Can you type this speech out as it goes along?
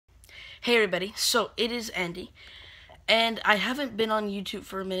Hey everybody, so it is Andy, and I haven't been on YouTube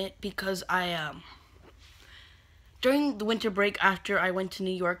for a minute because during the winter break after I went to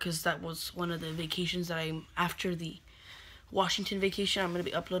New York, because that was one of the vacations that after the Washington vacation, I'm going to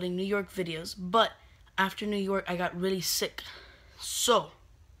be uploading New York videos, but after New York I got really sick, so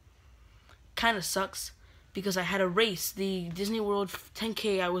kind of sucks because I had a race, the Disney World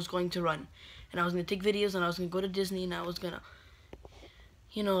 10K I was going to run, and I was going to take videos and I was going to go to Disney and I was going to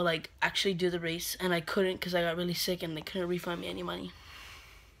like actually do the race, and I couldn't because I got really sick and they couldn't refund me any money.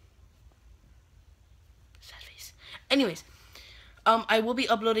 Sad face. Anyways, I will be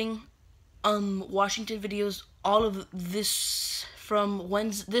uploading Washington videos all of this from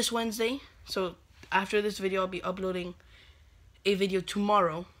this Wednesday. So after this video, I'll be uploading a video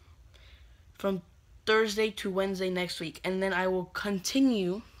tomorrow from Thursday to Wednesday next week, and then I will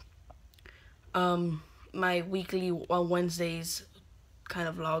continue my weekly Wednesdays kind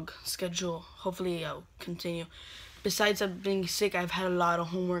of vlog schedule. Hopefully I'll continue. Besides being sick, I've had a lot of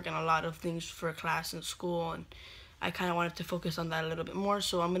homework and a lot of things for class and school, and I kind of wanted to focus on that a little bit more,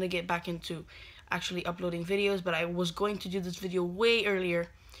 so I'm going to get back into actually uploading videos. But I was going to do this video way earlier,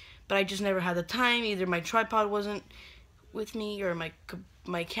 but I just never had the time. Either my tripod wasn't with me or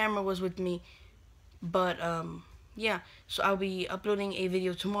my camera was with me. But yeah, so I'll be uploading a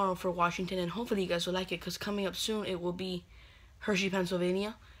video tomorrow for Washington, and hopefully you guys will like it, because coming up soon it will be Hershey,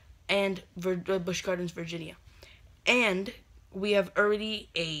 Pennsylvania, and Busch Gardens, Virginia. And we have already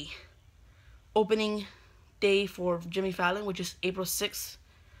a opening day for Jimmy Fallon, which is April 6th.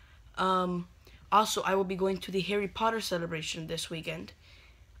 Also, I will be going to the Harry Potter celebration this weekend.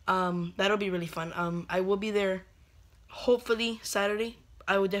 That'll be really fun. I will be there hopefully Saturday.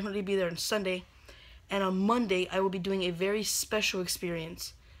 I will definitely be there on Sunday. And on Monday, I will be doing a very special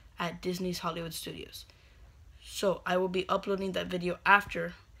experience at Disney's Hollywood Studios. So I will be uploading that video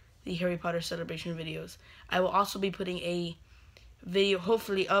after the Harry Potter celebration videos. I will also be putting a video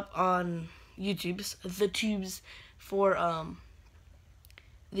hopefully up on the tubes for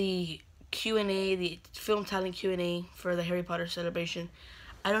the Q&A, the film talent Q&A for the Harry Potter celebration.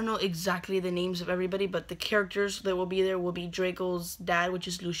 I don't know exactly the names of everybody, but the characters that will be there will be Draco's dad, which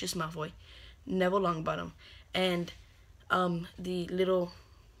is Lucius Malfoy, Neville Longbottom, and the little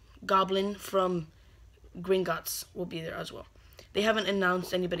goblin from Gringotts will be there as well. They haven't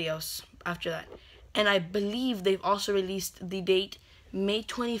announced anybody else after that. And I believe they've also released the date, May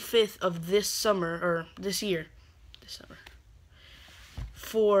 25th of this summer, or this year,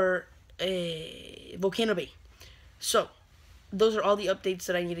 for Volcano Bay. So those are all the updates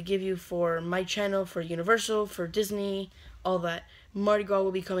that I need to give you for my channel, for Universal, for Disney, all that. Mardi Gras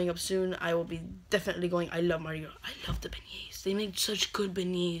will be coming up soon. I will be definitely going. I love Mardi Gras. I love the beignets. They make such good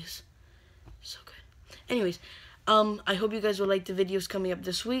beignets. So good. Anyways, I hope you guys will like the videos coming up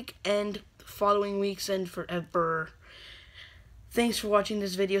this week and following weeks and forever. Thanks for watching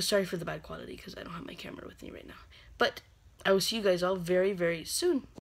this video. Sorry for the bad quality because I don't have my camera with me right now. But I will see you guys all very, very soon.